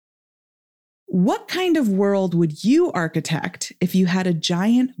What kind of world would you architect if you had a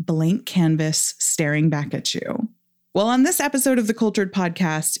giant blank canvas staring back at you? Well, on this episode of the Cultured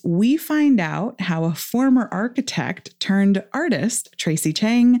Podcast, we find out how a former architect turned artist, Tracie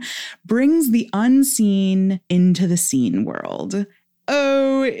Cheng, brings the unseen into the seen world.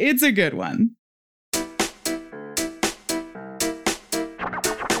 Oh, it's a good one.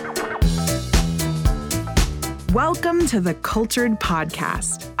 Welcome to the Cultured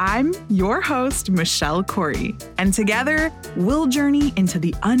Podcast. I'm your host, Michelle Corey, and together we'll journey into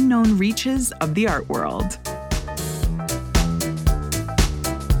the unknown reaches of the art world.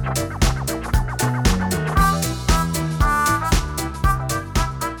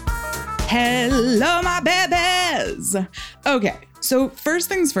 Hello, my babies. Okay, so first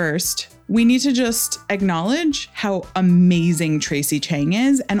things first, we need to just acknowledge how amazing Tracie Cheng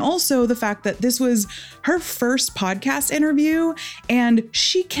is, and also the fact that this was her first podcast interview and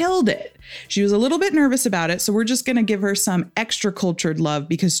she killed it. She was a little bit nervous about it, so we're just going to give her some extra cultured love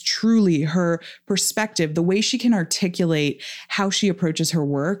because truly her perspective, the way she can articulate how she approaches her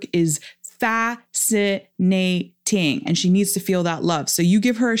work is fascinating, and she needs to feel that love. So you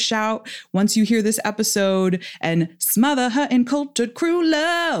give her a shout once you hear this episode and smother her in cultured crew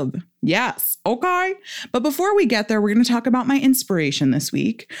love. Yes, okay. But before we get there, we're going to talk about my inspiration this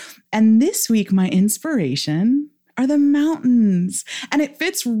week. And this week, my inspiration are the mountains. And it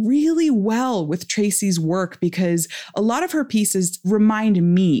fits really well with Tracie's work because a lot of her pieces remind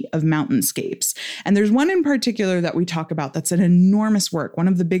me of mountainscapes. And there's one in particular that we talk about that's an enormous work, one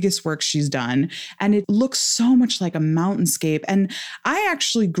of the biggest works she's done. And it looks so much like a mountainscape. And I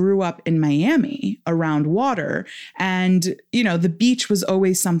actually grew up in Miami around water. And, you know, the beach was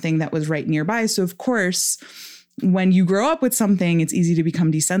always something that was right nearby. So of course, when you grow up with something, it's easy to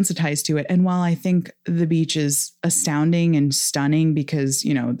become desensitized to it. And while I think the beach is astounding and stunning because,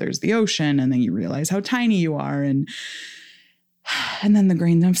 you know, there's the ocean and then you realize how tiny you are and then the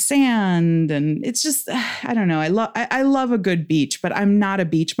grains of sand. And it's just, I don't know. I love a good beach, but I'm not a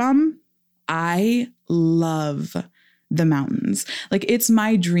beach bum. I love the mountains. Like it's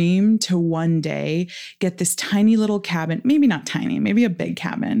my dream to one day get this tiny little cabin, maybe not tiny, maybe a big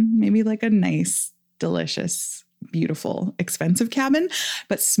cabin, maybe like a nice, delicious, beautiful, expensive cabin,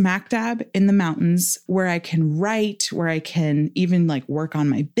 but smack dab in the mountains where I can write, where I can even like work on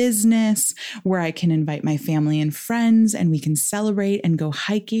my business, where I can invite my family and friends and we can celebrate and go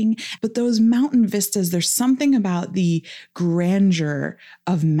hiking. But those mountain vistas, there's something about the grandeur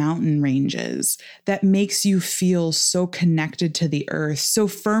of mountain ranges that makes you feel so connected to the earth, so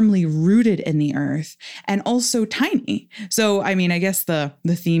firmly rooted in the earth, and also tiny. So, I mean, I guess the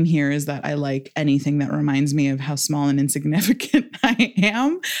theme here is that I like anything that reminds me of how small and insignificant I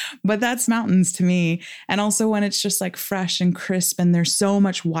am, but that's mountains to me. And also when it's just like fresh and crisp and there's so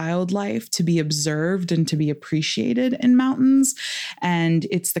much wildlife to be observed and to be appreciated in mountains. And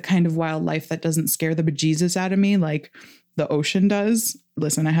it's the kind of wildlife that doesn't scare the bejesus out of me like the ocean does.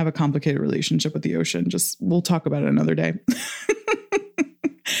 Listen, I have a complicated relationship with the ocean. We'll talk about it another day.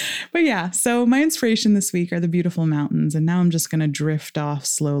 But yeah, so my inspiration this week are the beautiful mountains. And now I'm just going to drift off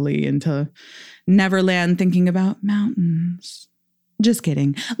slowly into Neverland thinking about mountains. Just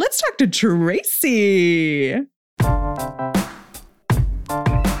kidding. Let's talk to Tracie.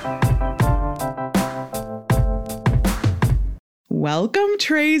 Welcome,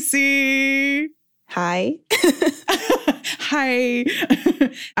 Tracie. Hi. Hi.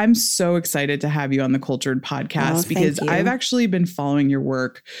 I'm so excited to have you on the Cultured Podcast because I've actually been following your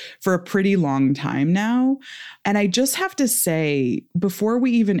work for a pretty long time now. And I just have to say, before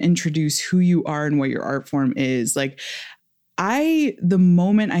we even introduce who you are and what your art form is, like the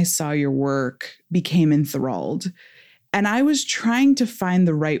moment I saw your work, became enthralled. And I was trying to find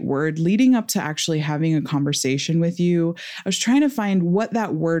the right word leading up to actually having a conversation with you. I was trying to find what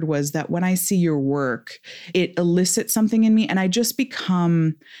that word was that when I see your work, it elicits something in me and I just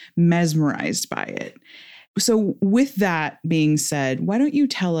become mesmerized by it. So with that being said, why don't you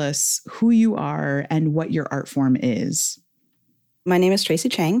tell us who you are and what your art form is? My name is Tracie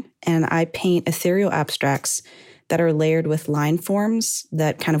Cheng, and I paint ethereal abstracts that are layered with line forms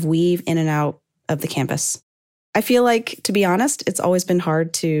that kind of weave in and out of the canvas. I feel like, to be honest, it's always been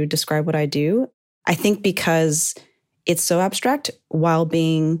hard to describe what I do. I think because it's so abstract while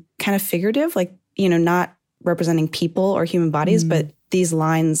being kind of figurative, like, you know, not representing people or human bodies, but these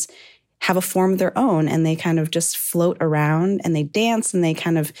lines have a form of their own and they kind of just float around and they dance and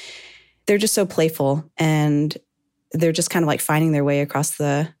they're just so playful and they're just kind of like finding their way across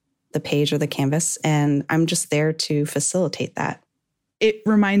the page or the canvas. And I'm just there to facilitate that. it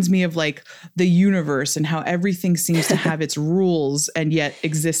reminds me of like the universe and how everything seems to have its rules and yet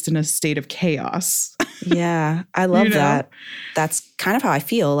exist in a state of chaos. Yeah, I love that. That's kind of how I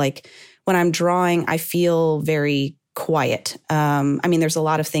feel. Like when I'm drawing, I feel very quiet. I mean, there's a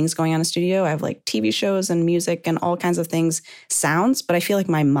lot of things going on in the studio. I have like TV shows and music and all kinds of things, sounds, but I feel like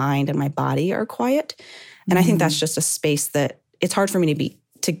my mind and my body are quiet. And I think that's just a space that it's hard for me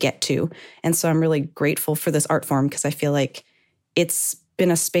to get to. And so I'm really grateful for this art form because I feel like it's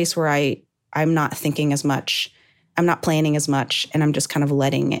been a space where I'm not thinking as much, I'm not planning as much, and I'm just kind of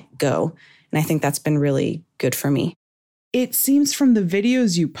letting it go. And I think that's been really good for me. It seems from the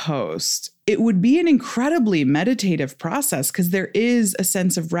videos you post, it would be an incredibly meditative process because there is a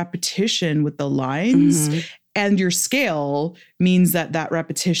sense of repetition with the lines. And your scale means that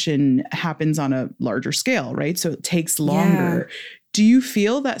repetition happens on a larger scale, right? So it takes longer. Yeah. Do you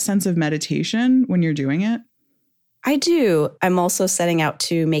feel that sense of meditation when you're doing it? I do. I'm also setting out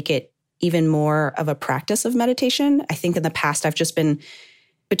to make it even more of a practice of meditation. I think in the past, I've just been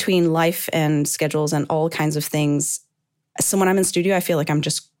between life and schedules and all kinds of things. So when I'm in studio, I feel like I'm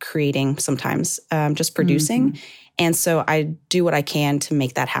just creating sometimes, just producing. And so I do what I can to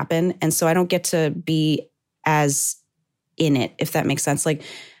make that happen. And so I don't get to be as in it, if that makes sense. Like,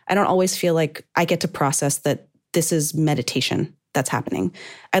 I don't always feel like I get to process that this is meditation that's happening.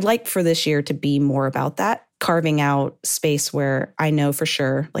 I'd like for this year to be more about that, carving out space where I know for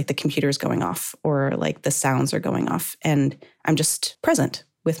sure, like the computer's going off or like the sounds are going off. And I'm just present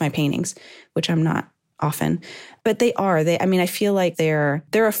with my paintings, which I'm not often. But I feel like they're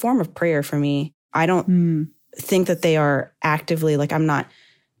a form of prayer for me. I don't think that they are actively, like I'm not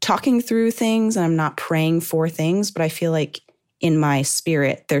talking through things and I'm not praying for things, but I feel like in my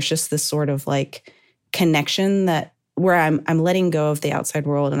spirit, there's just this sort of like connection that where I'm letting go of the outside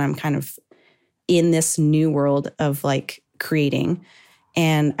world and I'm kind of in this new world of like creating.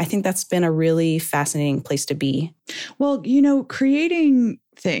 And I think that's been a really fascinating place to be. Well, creating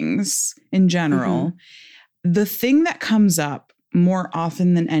things in general, the thing that comes up more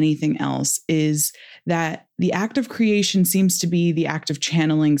often than anything else is that the act of creation seems to be the act of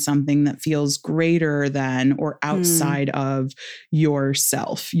channeling something that feels greater than or outside of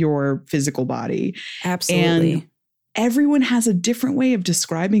yourself, your physical body. Absolutely. And everyone has a different way of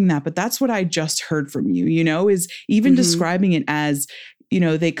describing that, but that's what I just heard from you, is even describing it as,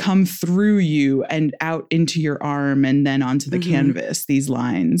 they come through you and out into your arm and then onto the canvas, these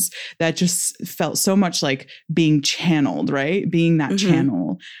lines that just felt so much like being channeled, right? Being that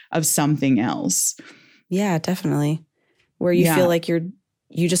channel of something else. Yeah, definitely. Where you feel like you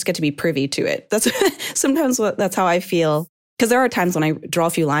just get to be privy to it. That's sometimes that's how I feel. Because there are times when I draw a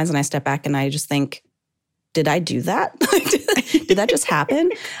few lines and I step back and I just think, did I do that? Did that just happen?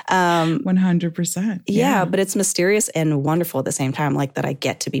 100%. Yeah, but it's mysterious and wonderful at the same time, like that I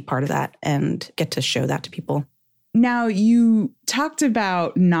get to be part of that and get to show that to people. Now, you talked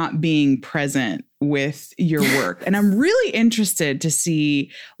about not being present with your work, and I'm really interested to see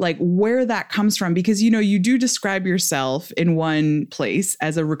like where that comes from, because, you do describe yourself in one place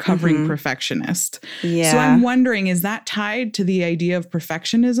as a recovering perfectionist. Yeah. So I'm wondering, is that tied to the idea of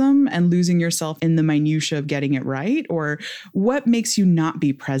perfectionism and losing yourself in the minutia of getting it right? Or what makes you not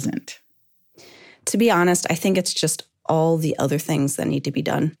be present? To be honest, I think it's just all the other things that need to be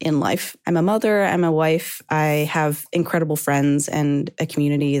done in life. I'm a mother, I'm a wife, I have incredible friends and a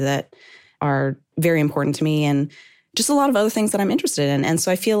community that are very important to me and just a lot of other things that I'm interested in. And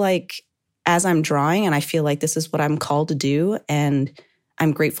so I feel like as I'm drawing and I feel like this is what I'm called to do and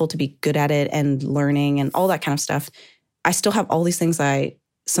I'm grateful to be good at it and learning and all that kind of stuff, I still have all these things I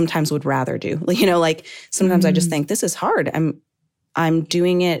sometimes would rather do. Like sometimes I just think this is hard. I'm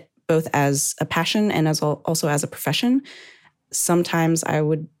doing it both as a passion and also as a profession. Sometimes I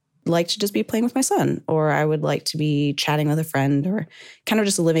would like to just be playing with my son, or I would like to be chatting with a friend, or kind of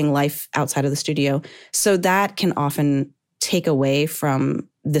just living life outside of the studio. So that can often take away from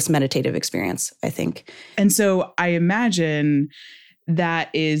this meditative experience, I think. And so I imagine that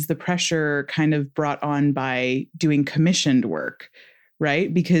is the pressure kind of brought on by doing commissioned work,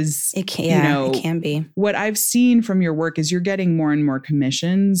 right? Because it can be. What I've seen from your work is you're getting more and more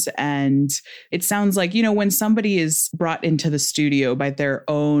commissions. And it sounds like, when somebody is brought into the studio by their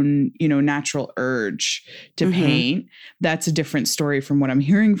own, natural urge to paint, that's a different story from what I'm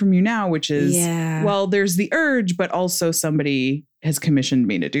hearing from you now, which is, well, there's the urge, but also somebody has commissioned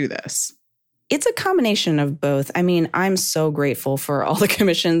me to do this. It's a combination of both. I mean, I'm so grateful for all the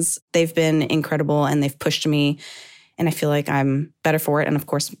commissions. They've been incredible and they've pushed me. And I feel like I'm better for it. And of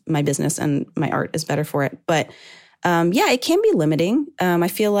course, my business and my art is better for it. But it can be limiting. I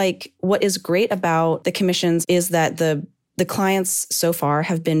feel like what is great about the commissions is that the the clients so far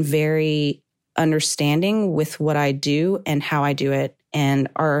have been very understanding with what I do and how I do it, and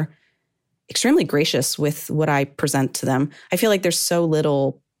are extremely gracious with what I present to them. I feel like there's so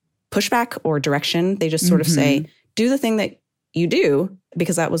little pushback or direction. They just sort of say, do the thing that you do,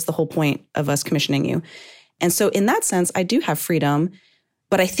 because that was the whole point of us commissioning you. And so in that sense, I do have freedom,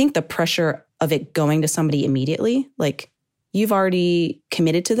 but I think the pressure of it going to somebody immediately, like, you've already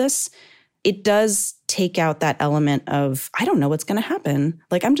committed to this, it does take out that element of, I don't know what's going to happen.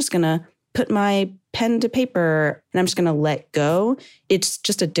 Like, I'm just going to put my pen to paper and I'm just going to let go. It's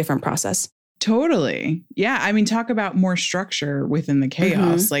just a different process. Totally. Yeah. I mean, talk about more structure within the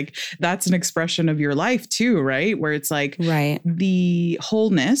chaos. Like, that's an expression of your life too, right? Where it's like the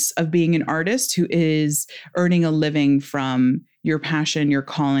wholeness of being an artist who is earning a living from your passion, your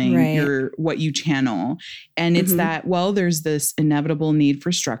calling, your what you channel. And it's that, well, there's this inevitable need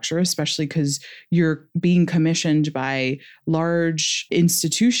for structure, especially because you're being commissioned by large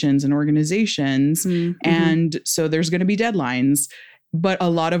institutions and organizations. And so there's going to be deadlines. But a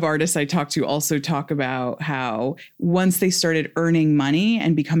lot of artists I talk to also talk about how once they started earning money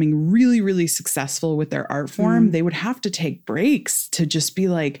and becoming really, really successful with their art form, they would have to take breaks to just be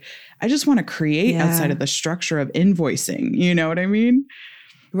like, I just want to create outside of the structure of invoicing. You know what I mean?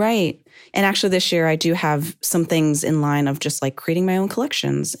 Right. And actually this year I do have some things in line of just like creating my own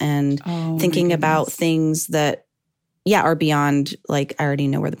collections and thinking about things that are beyond, like, I already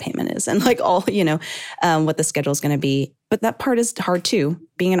know where the payment is and like all, what the schedule is going to be. But that part is hard too.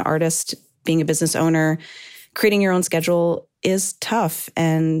 Being an artist, being a business owner, creating your own schedule is tough.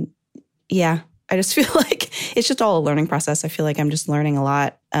 And I just feel like it's just all a learning process. I feel like I'm just learning a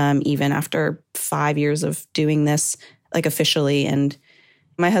lot, even after 5 years of doing this, like, officially. And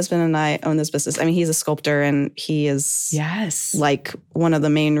my husband and I own this business. I mean, he's a sculptor and he is like one of the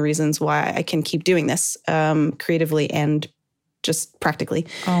main reasons why I can keep doing this creatively and just practically.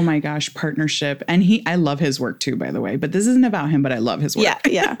 Oh my gosh, partnership. And I love his work too, by the way, but this isn't about him, but I love his work.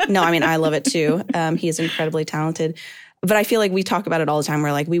 Yeah. No, I mean, I love it too. He is incredibly talented, but I feel like we talk about it all the time.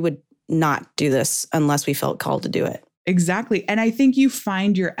 We're like, we would not do this unless we felt called to do it. Exactly. And I think you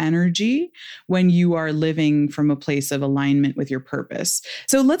find your energy when you are living from a place of alignment with your purpose.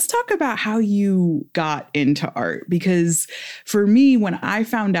 So let's talk about how you got into art, because for me, when I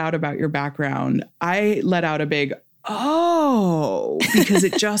found out about your background, I let out a big, because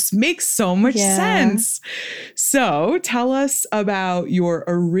it just makes so much sense. So tell us about your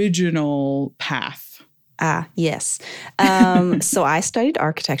original path. Yes. So I studied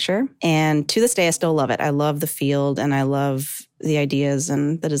architecture, and to this day, I still love it. I love the field and I love the ideas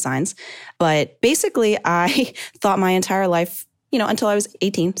and the designs. But basically, I thought my entire life, until I was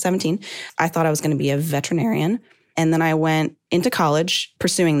 18, 17, I thought I was going to be a veterinarian. And then I went into college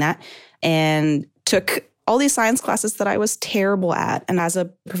pursuing that and took all these science classes that I was terrible at. And as a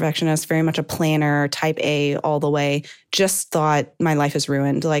perfectionist, very much a planner, type A all the way, just thought my life is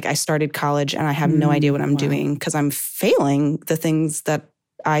ruined. Like, I started college and I have no idea what I'm doing because I'm failing the things that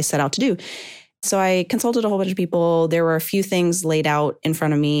I set out to do. So I consulted a whole bunch of people. There were a few things laid out in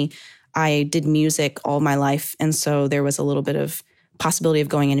front of me. I did music all my life. And so there was a little bit of possibility of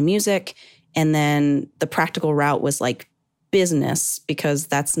going into music. And then the practical route was like business, because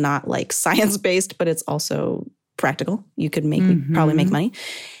that's not like science-based, but it's also practical. You could probably make money.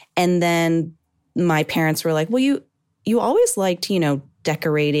 And then my parents were like, well, you always liked,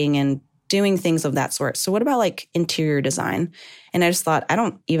 decorating and doing things of that sort. So what about like interior design? And I just thought, I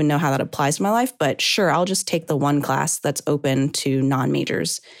don't even know how that applies to my life, but sure, I'll just take the one class that's open to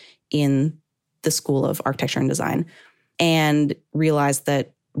non-majors in the School of Architecture and Design, and realized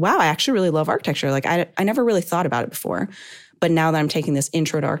that, wow, I actually really love architecture. Like, I never really thought about it before. But now that I'm taking this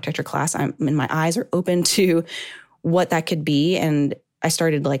intro to architecture class, my eyes are open to what that could be. And I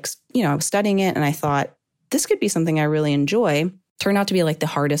started I was studying it and I thought, this could be something I really enjoy. Turned out to be like the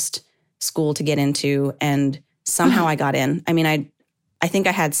hardest school to get into. And somehow I got in. I mean, I think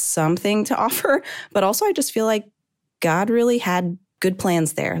I had something to offer, but also I just feel like God really had good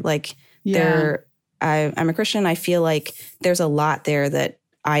plans there. Like, I'm a Christian. I feel like there's a lot there that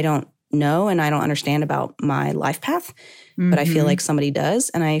I don't know and I don't understand about my life path, but I feel like somebody does.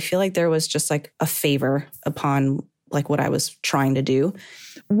 And I feel like there was just like a favor upon like what I was trying to do.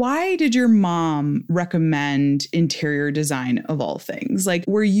 Why did your mom recommend interior design of all things? Like,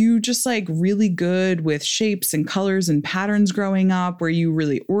 were you just like really good with shapes and colors and patterns growing up? Were you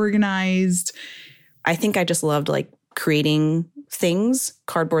really organized? I think I just loved like creating things,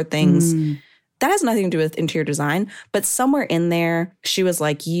 cardboard things. That has nothing to do with interior design, but somewhere in there, she was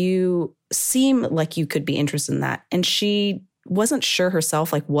like, you seem like you could be interested in that. And she wasn't sure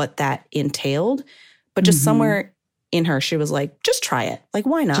herself like what that entailed, but just somewhere in her. She was like, just try it. Like,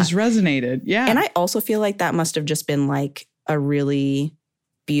 why not? Just resonated. Yeah. And I also feel like that must have just been like a really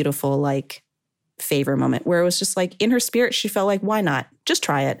beautiful, like, favor moment where it was just like in her spirit, she felt like, why not? Just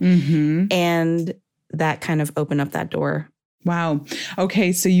try it. Mm-hmm. And that kind of opened up that door. Wow.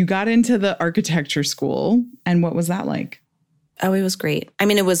 Okay. So you got into the architecture school, and what was that like? Oh, it was great. I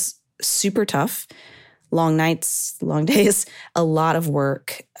mean, it was super tough. Long nights, long days, a lot of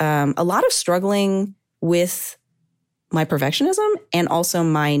work, a lot of struggling with my perfectionism and also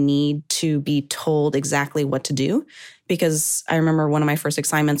my need to be told exactly what to do. Because I remember one of my first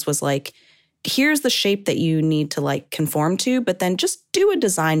assignments was like, here's the shape that you need to like conform to, but then just do a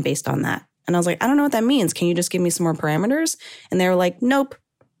design based on that. And I was like, I don't know what that means. Can you just give me some more parameters? And they were like, nope.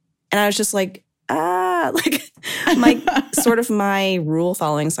 And I was just like, like my rule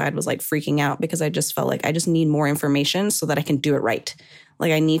following side was like freaking out because I just felt like I just need more information so that I can do it right.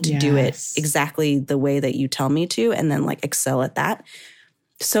 Like I need to do it exactly the way that you tell me to, and then like excel at that.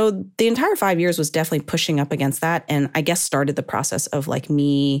 So the entire 5 years was definitely pushing up against that. And I guess started the process of like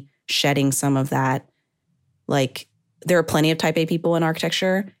me shedding some of that. Like there are plenty of type A people in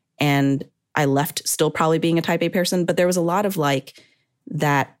architecture, and I left still probably being a type A person, but there was a lot of like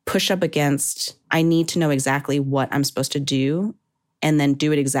that push up against, I need to know exactly what I'm supposed to do and then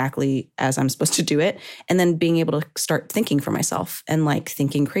do it exactly as I'm supposed to do it. And then being able to start thinking for myself and like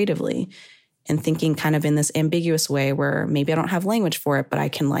thinking creatively and thinking kind of in this ambiguous way where maybe I don't have language for it, but I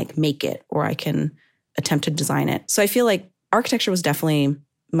can like make it or I can attempt to design it. So I feel like architecture was definitely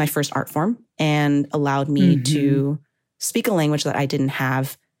my first art form and allowed me to speak a language that I didn't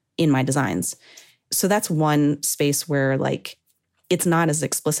have in my designs. So that's one space where like it's not as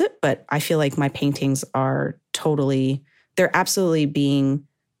explicit, but I feel like my paintings are they're absolutely being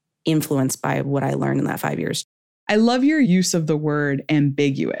influenced by what I learned in that 5 years. I love your use of the word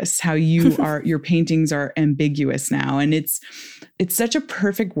ambiguous, how your paintings are ambiguous now. And it's such a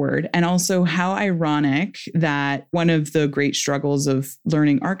perfect word. And also how ironic that one of the great struggles of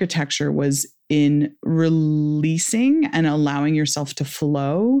learning architecture was in releasing and allowing yourself to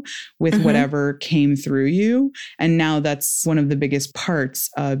flow with whatever came through you. And now that's one of the biggest parts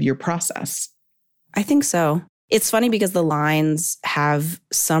of your process. I think so. It's funny because the lines have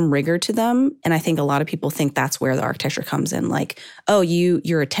some rigor to them. And I think a lot of people think that's where the architecture comes in. Like, oh,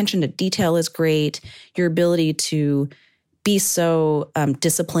 your attention to detail is great. Your ability to be so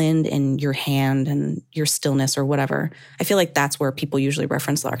disciplined in your hand and your stillness or whatever. I feel like that's where people usually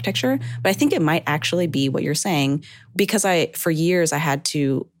reference the architecture. But I think it might actually be what you're saying, because for years I had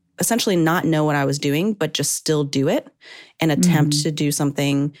to essentially not know what I was doing, but just still do it and attempt to do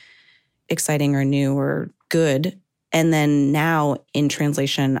something exciting or new or good. And then now in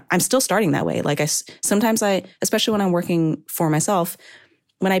translation, I'm still starting that way. Like sometimes especially when I'm working for myself,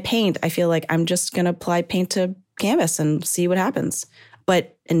 when I paint, I feel like I'm just going to apply paint to canvas and see what happens.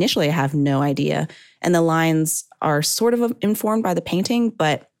 But initially I have no idea. And the lines are sort of informed by the painting,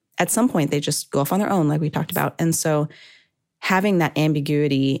 but at some point they just go off on their own, like we talked about. And so having that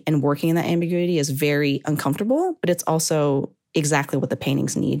ambiguity and working in that ambiguity is very uncomfortable, but it's also exactly what the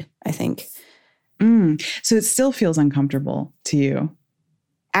paintings need, I think. So it still feels uncomfortable to you?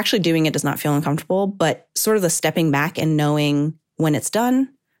 Actually doing it does not feel uncomfortable, but sort of the stepping back and knowing when it's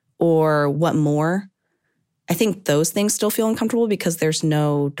done or what more. I think those things still feel uncomfortable because there's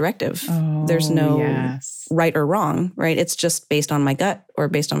no directive. There's no right or wrong, right? It's just based on my gut or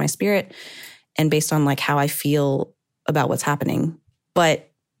based on my spirit and based on like how I feel about what's happening. But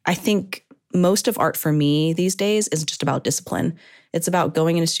I think most of art for me these days is just about discipline. It's about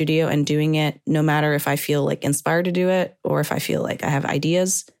going in a studio and doing it no matter if I feel like inspired to do it or if I feel like I have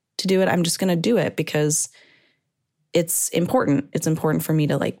ideas to do it. I'm just going to do it because it's important. It's important for me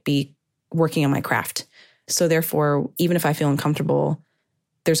to like be working on my craft. So therefore, even if I feel uncomfortable,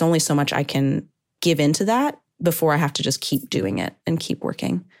 there's only so much I can give into that before I have to just keep doing it and keep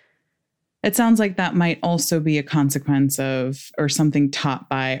working. It sounds like that might also be a consequence of, or something taught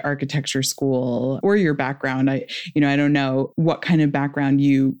by architecture school or your background. I don't know what kind of background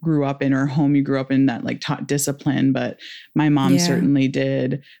you grew up in or home you grew up in that like taught discipline, but my mom certainly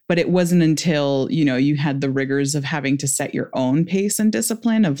did. But it wasn't until, you had the rigors of having to set your own pace and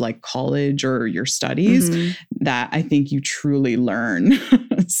discipline of like college or your studies that I think you truly learn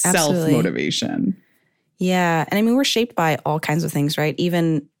self-motivation. Yeah. And I mean, we're shaped by all kinds of things, right?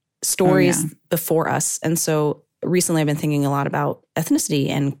 Even stories before us. And so recently I've been thinking a lot about ethnicity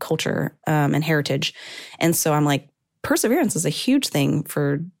and culture and heritage. And so I'm like, perseverance is a huge thing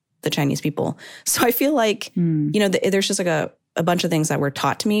for the Chinese people. So I feel like, there's just like a bunch of things that were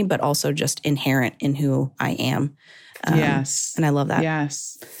taught to me, but also just inherent in who I am. Yes. And I love that.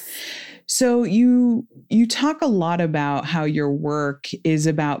 Yes. So you talk a lot about how your work is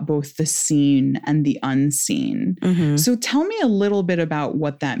about both the seen and the unseen. Mm-hmm. So tell me a little bit about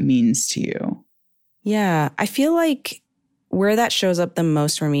what that means to you. Yeah, I feel like where that shows up the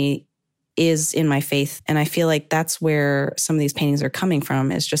most for me is in my faith. And I feel like that's where some of these paintings are coming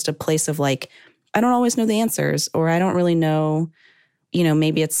from, is just a place of like, I don't always know the answers, or I don't really know,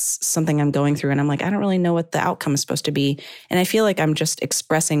 maybe it's something I'm going through and I'm like, I don't really know what the outcome is supposed to be. And I feel like I'm just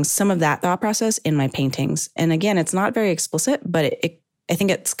expressing some of that thought process in my paintings. And again, it's not very explicit, but I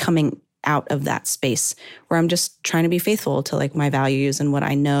think it's coming out of that space where I'm just trying to be faithful to like my values and what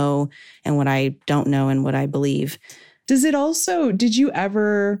I know and what I don't know and what I believe. Did you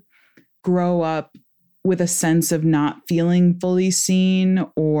ever grow up with a sense of not feeling fully seen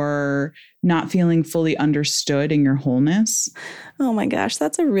or not feeling fully understood in your wholeness? Oh my gosh,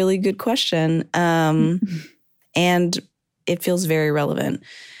 that's a really good question. And it feels very relevant.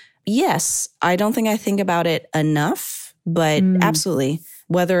 Yes, I don't think I think about it enough, but absolutely.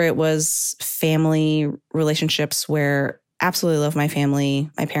 Whether it was family relationships where absolutely love my family,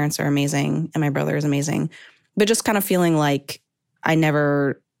 my parents are amazing, and my brother is amazing, but just kind of feeling like I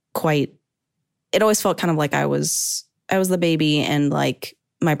never quite, it always felt kind of like I was the baby and like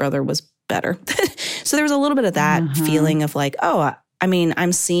my brother was better. So there was a little bit of that feeling of like, oh, I mean,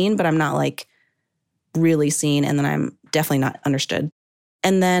 I'm seen, but I'm not like really seen. And then I'm definitely not understood.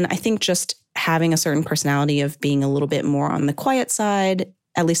 And then I think just having a certain personality of being a little bit more on the quiet side,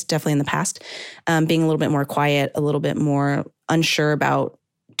 at least definitely in the past, being a little bit more quiet, a little bit more unsure about,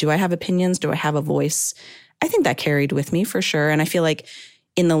 do I have opinions? Do I have a voice? I think that carried with me for sure. And I feel like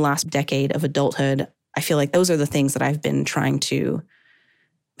in the last decade of adulthood, I feel like those are the things that I've been trying to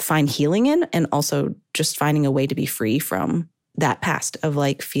find healing in, and also just finding a way to be free from that past of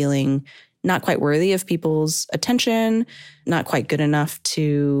like feeling not quite worthy of people's attention, not quite good enough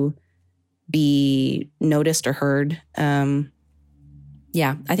to be noticed or heard.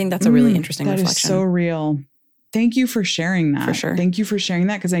 Yeah, I think that's a really interesting reflection. That is so real. Thank you for sharing that. For sure. Thank you for sharing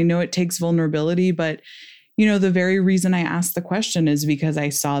that, because I know it takes vulnerability, but the very reason I asked the question is because I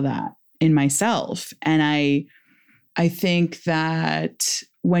saw that in myself. And I think that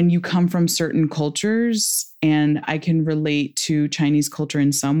when you come from certain cultures, and I can relate to Chinese culture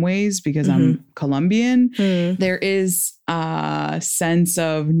in some ways because I'm Colombian, there is a sense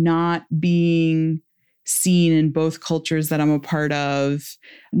of not being seen in both cultures that I'm a part of,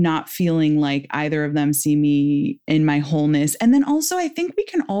 not feeling like either of them see me in my wholeness. And then also, I think we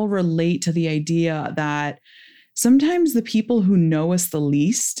can all relate to the idea that sometimes the people who know us the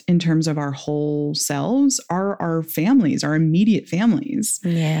least in terms of our whole selves are our families, our immediate families.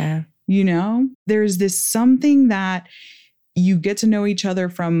 Yeah. There's this something that you get to know each other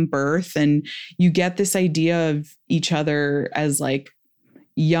from birth, and you get this idea of each other as like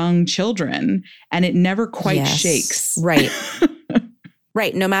young children, and it never quite shakes. Right.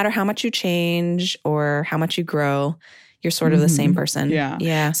 Right. No matter how much you change or how much you grow, you're sort of the same person. Yeah.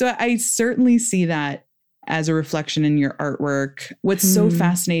 Yeah. So I certainly see that as a reflection in your artwork. What's so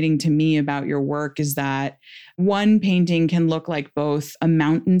fascinating to me about your work is that one painting can look like both a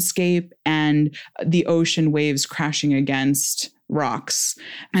mountainscape and the ocean waves crashing against rocks.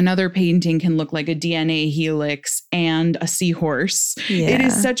 Another painting can look like a DNA helix and a seahorse. Yeah. It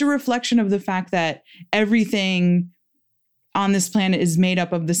is such a reflection of the fact that everything on this planet is made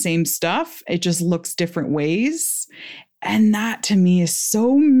up of the same stuff. It just looks different ways. And that to me is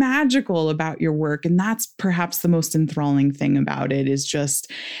so magical about your work. And that's perhaps the most enthralling thing about it, is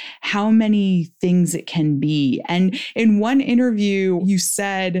just how many things it can be. And in one interview, you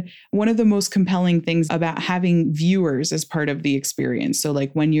said one of the most compelling things about having viewers as part of the experience, so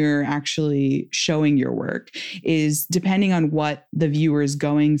like when you're actually showing your work, is depending on what the viewer is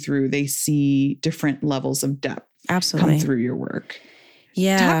going through, they see different levels of depth come through your work.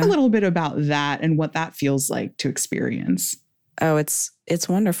 Yeah. Talk a little bit about that and what that feels like to experience. Oh, it's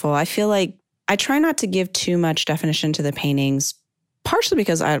wonderful. I feel like I try not to give too much definition to the paintings, partially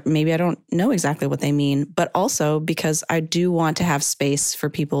because maybe I don't know exactly what they mean, but also because I do want to have space for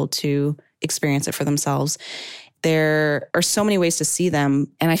people to experience it for themselves. There are so many ways to see them.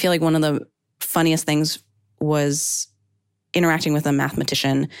 And I feel like one of the funniest things was interacting with a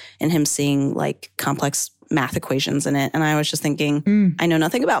mathematician and him seeing like complex math equations in it. And I was just thinking, I know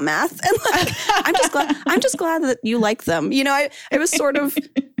nothing about math. And like, I'm just glad that you like them. It was sort of,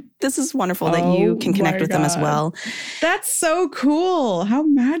 this is wonderful that you can connect with them as well. That's so cool. How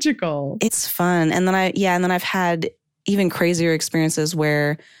magical. It's fun. And then I've had even crazier experiences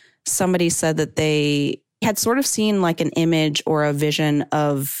where somebody said that they had sort of seen like an image or a vision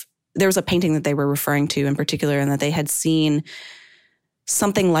of, there was a painting that they were referring to in particular, and that they had seen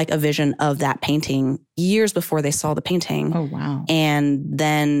something like a vision of that painting years before they saw the painting. Oh, wow. And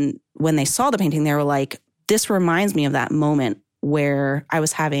then when they saw the painting, they were like, this reminds me of that moment where I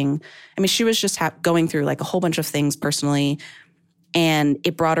was having, I mean, she was just going through like a whole bunch of things personally. And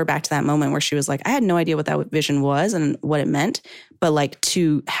it brought her back to that moment where she was like, I had no idea what that vision was and what it meant. But like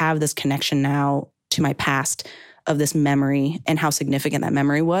to have this connection now to my past of this memory and how significant that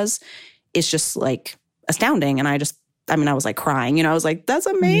memory was, is just like astounding. And I was like crying, you know, I was like, that's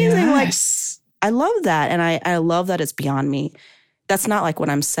amazing. Yes. Like, I love that. And I love that it's beyond me. That's not like what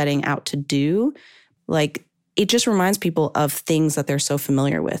I'm setting out to do. Like, it just reminds people of things that they're so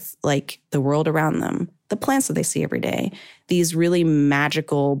familiar with, like the world around them, the plants that they see every day, these really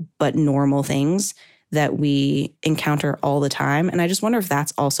magical but normal things that we encounter all the time. And I just wonder if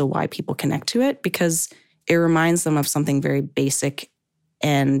that's also why people connect to it, because it reminds them of something very basic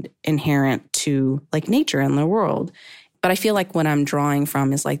and inherent to like nature and the world. But I feel like what I'm drawing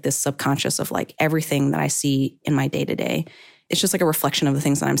from is like this subconscious of like everything that I see in my day-to-day. It's just like a reflection of the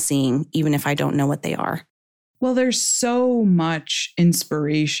things that I'm seeing, even if I don't know what they are. Well, there's so much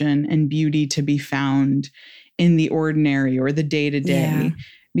inspiration and beauty to be found in the ordinary or the day-to-day,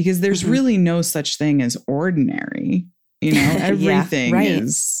 because there's really no such thing as ordinary. You know, everything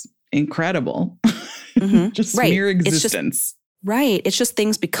is incredible. Just mere existence. It's just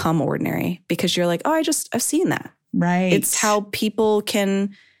things become ordinary because you're like, oh, I've seen that. Right. It's how people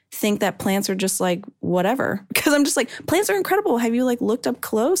can think that plants are just like whatever. Because I'm just like, plants are incredible. Have you like looked up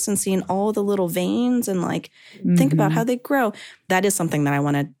close and seen all the little veins and like think about how they grow? That is something that I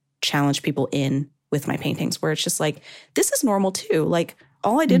want to challenge people in with my paintings, where it's just like, this is normal too. Like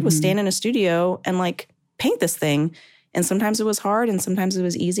all I did was stand in a studio and like paint this thing. And sometimes it was hard and sometimes it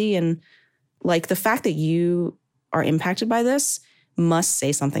was easy. And like the fact that you are impacted by this must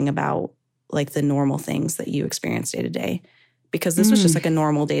say something about like the normal things that you experience day to day. Because this was just like a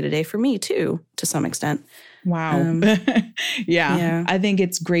normal day-to-day for me too, to some extent. Wow. Yeah. I think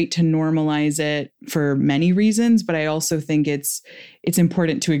it's great to normalize it for many reasons, but I also think it's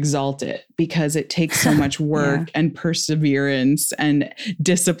important to exalt it because it takes so much work and perseverance and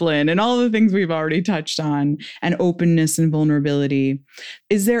discipline and all the things we've already touched on, and openness and vulnerability.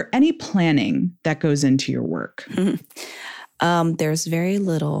 Is there any planning that goes into your work? There's very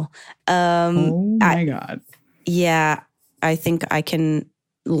little. Oh my God. Yeah. I think I can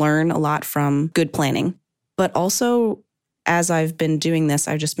learn a lot from good planning. But also, as I've been doing this,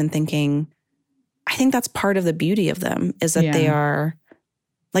 I've just been thinking, I think that's part of the beauty of them is that they are,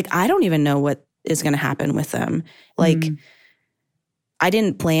 like, I don't even know what is going to happen with them. Like, I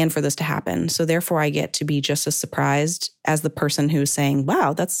didn't plan for this to happen. So therefore, I get to be just as surprised as the person who's saying,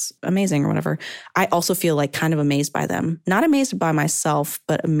 wow, that's amazing or whatever. I also feel like kind of amazed by them. Not amazed by myself,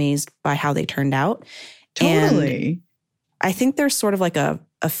 but amazed by how they turned out. Totally. And I think there's sort of like a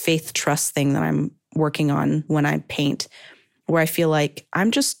faith trust thing that I'm working on when I paint, where I feel like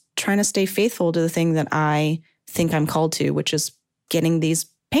I'm just trying to stay faithful to the thing that I think I'm called to, which is getting these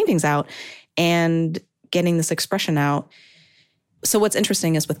paintings out and getting this expression out. So what's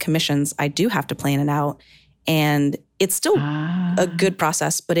interesting is with commissions, I do have to plan it out, and it's still a good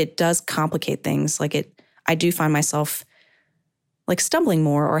process, but it does complicate things. Like I do find myself like stumbling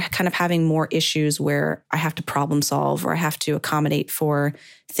more or kind of having more issues where I have to problem solve or I have to accommodate for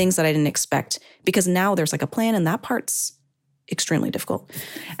things that I didn't expect, because now there's like a plan and that part's extremely difficult.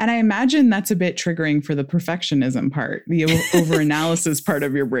 And I imagine that's a bit triggering for the perfectionism part, the overanalysis part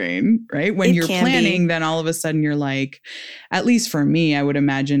of your brain, right? When you're planning, then all of a sudden you're like, at least for me, I would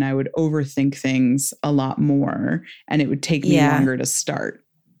imagine I would overthink things a lot more and it would take me longer to start.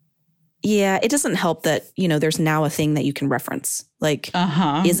 Yeah, it doesn't help that, you know, there's now a thing that you can reference. Like,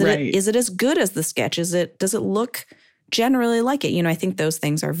 is it as good as the sketch? Does it look generally like it? You know, I think those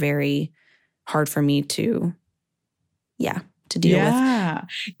things are very hard for me to deal with. Yeah.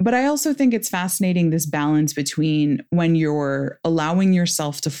 But I also think it's fascinating, this balance between when you're allowing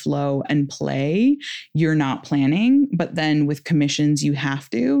yourself to flow and play, you're not planning, but then with commissions, you have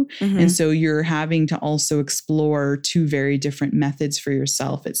to. And so you're having to also explore two very different methods for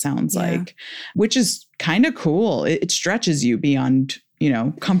yourself, it sounds like, which is kind of cool. It stretches you beyond, you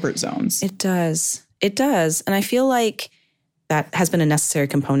know, comfort zones. It does. It does. And I feel like that has been a necessary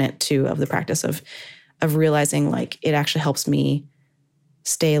component too of the practice of realizing like it actually helps me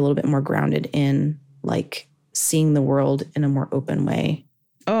stay a little bit more grounded in like seeing the world in a more open way.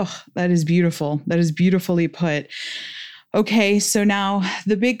 Oh, that is beautiful. That is beautifully put. Okay, so now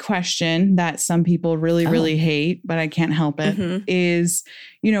the big question that some people really, really hate, but I can't help it, is,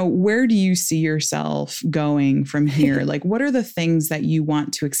 where do you see yourself going from here? Like, what are the things that you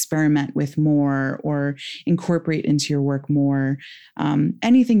want to experiment with more or incorporate into your work more?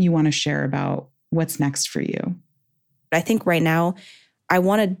 Anything you want to share about what's next for you? I think right now I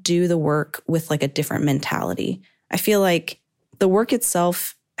want to do the work with like a different mentality. I feel like the work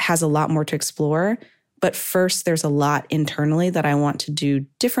itself has a lot more to explore. But first, there's a lot internally that I want to do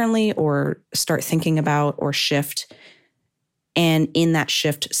differently or start thinking about or shift. And in that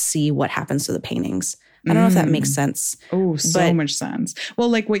shift, see what happens to the paintings. I don't know if that makes sense. Oh, so much sense. Well,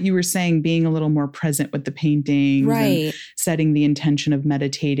 like what you were saying, being a little more present with the paintings, and setting the intention of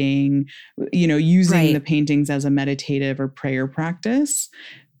meditating, using the paintings as a meditative or prayer practice.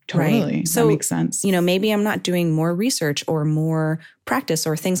 Totally. Right. So, that makes sense. Maybe I'm not doing more research or more practice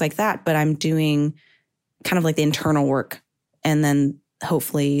or things like that, but I'm doing kind of like the internal work. And then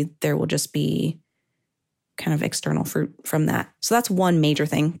hopefully there will just be kind of external fruit from that. So that's one major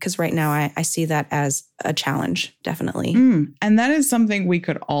thing, because right now I see that as a challenge, definitely. And that is something we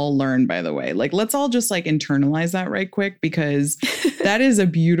could all learn, by the way. Like, let's all just like internalize that right quick, because that is a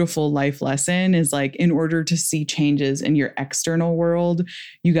beautiful life lesson, is like, in order to see changes in your external world,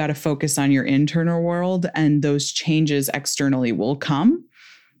 you got to focus on your internal world, and those changes externally will come.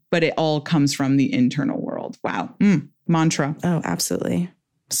 But it all comes from the internal world. Wow. Mantra. Oh, absolutely.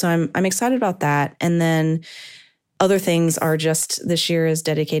 So I'm excited about that. And then other things are just, this year is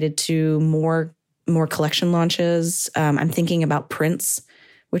dedicated to more collection launches. I'm thinking about prints,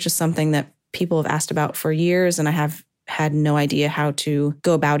 which is something that people have asked about for years. And I have had no idea how to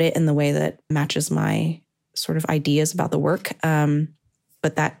go about it in the way that matches my sort of ideas about the work.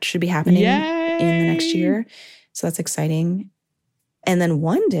 But that should be happening in the next year. So that's exciting. And then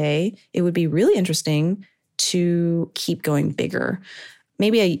one day it would be really interesting to keep going bigger.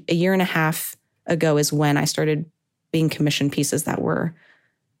 Maybe a year and a half ago is when I started being commissioned pieces that were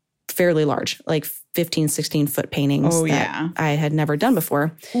fairly large, like 15, 16 foot paintings that I had never done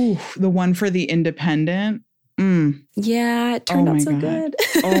before. Ooh, the one for the Independent. Yeah, it turned out so good.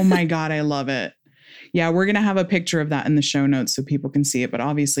 Oh my God, I love it. Yeah, we're going to have a picture of that in the show notes so people can see it. But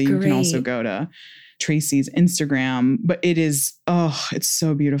obviously you can also go to Tracie's Instagram, but it is, it's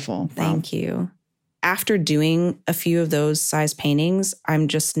so beautiful. Thank you. After doing a few of those size paintings, I'm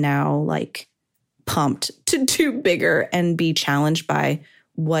just now like pumped to do bigger and be challenged by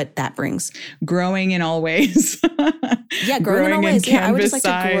what that brings. Growing in all ways. Yeah, growing in all ways. Canvas I would just like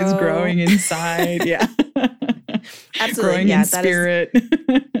size, to grow. Growing inside. Yeah. Absolutely. Growing in spirit.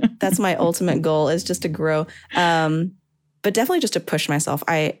 That's my ultimate goal, is just to grow. But definitely just to push myself.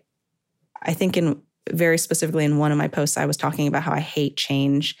 I think very specifically in one of my posts, I was talking about how I hate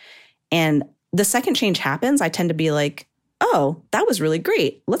change. And the second change happens, I tend to be like, oh, that was really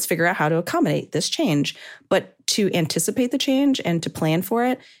great. Let's figure out how to accommodate this change. But to anticipate the change and to plan for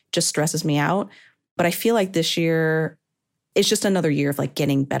it just stresses me out. But I feel like this year, it's just another year of like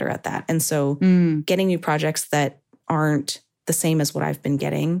getting better at that. And so getting new projects that aren't the same as what I've been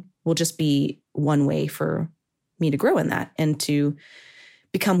getting will just be one way for me to grow in that and to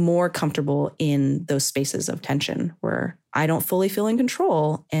become more comfortable in those spaces of tension where I don't fully feel in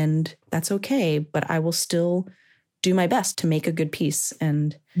control, and that's okay, but I will still do my best to make a good piece.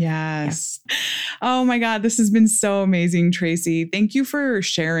 And yes. Yeah. Oh my God, this has been so amazing, Tracie. Thank you for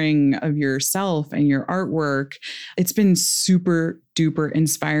sharing of yourself and your artwork. It's been super duper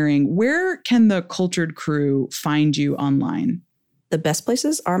inspiring. Where can the Cultured Crew find you online? The best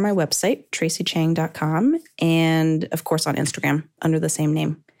places are my website, traciecheng.com, and of course on Instagram under the same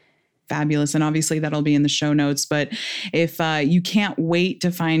name. Fabulous. And obviously that'll be in the show notes. But if you can't wait to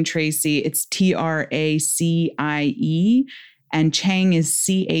find Tracie, it's Tracie and Cheng is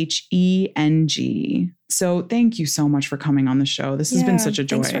Cheng. So thank you so much for coming on the show. This has been such a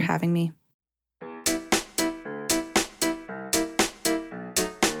joy. Thanks for having me.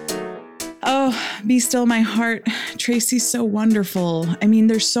 Oh, be still my heart. Tracie's so wonderful. I mean,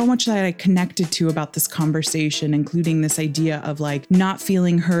 there's so much that I connected to about this conversation, including this idea of like not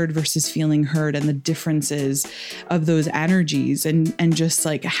feeling heard versus feeling heard and the differences of those energies and just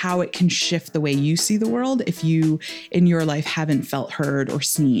like how it can shift the way you see the world if you in your life haven't felt heard or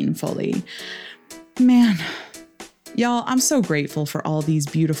seen fully. Man. Y'all, I'm so grateful for all these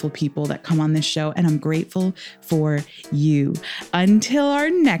beautiful people that come on this show, and I'm grateful for you. Until our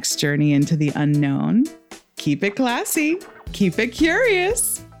next journey into the unknown, keep it classy, keep it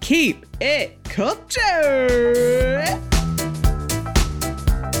curious, keep it cultured.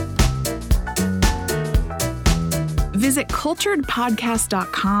 Visit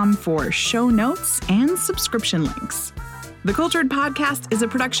culturedpodcast.com for show notes and subscription links. The Cultured Podcast is a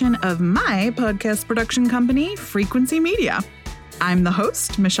production of my podcast production company, Frequency Media. I'm the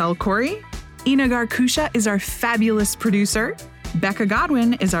host, Michelle Corey. Ina Garkusha is our fabulous producer. Becca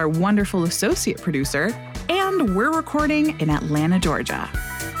Godwin is our wonderful associate producer. And we're recording in Atlanta, Georgia.